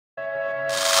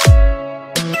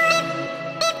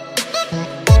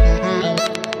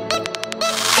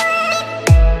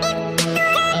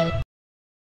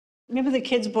Remember the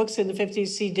kids' books in the 50s,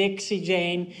 See Dick, See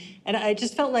Jane? And I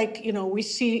just felt like, we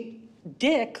see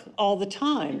Dick all the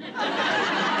time.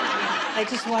 I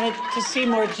just wanted to see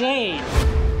more Jane.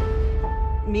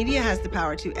 Media has the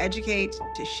power to educate,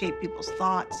 to shape people's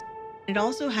thoughts. It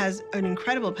also has an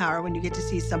incredible power when you get to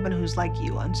see someone who's like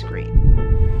you on screen.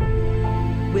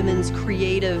 Women's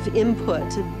creative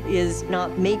input is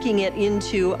not making it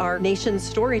into our nation's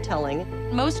storytelling.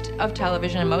 Most of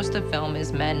television and most of film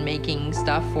is men making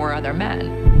stuff for other men.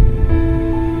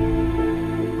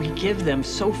 We give them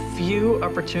so few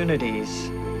opportunities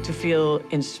to feel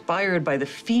inspired by the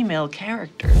female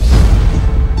characters.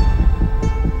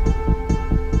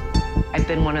 I've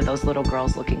been one of those little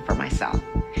girls looking for myself.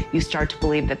 You start to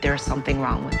believe that there's something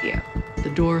wrong with you. The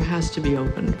door has to be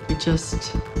opened. We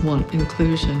just want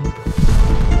inclusion.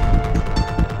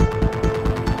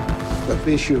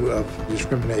 The issue of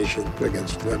discrimination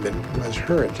against women was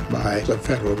heard by the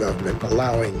federal government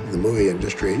allowing the movie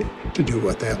industry to do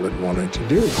what they wanted to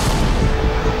do. We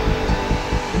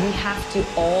have to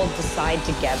all decide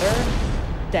together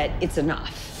that it's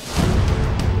enough.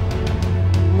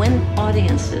 When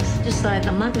audiences decide,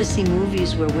 I'm not going to see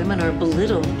movies where women are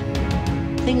belittled,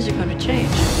 things are going to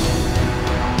change.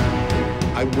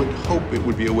 I would hope it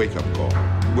would be a wake-up call.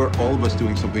 We're all of us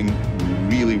doing something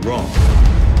really wrong.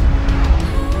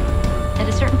 At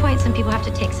a certain point, some people have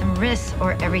to take some risks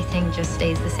or everything just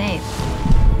stays the same.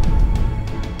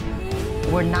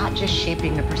 We're not just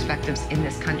shaping the perspectives in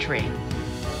this country.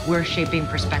 We're shaping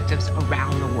perspectives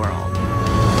around the world.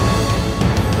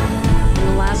 In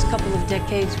the last couple of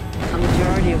decades, a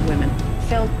majority of women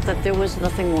felt that there was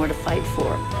nothing more to fight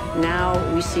for. Now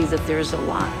we see that there's a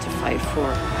lot to fight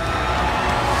for.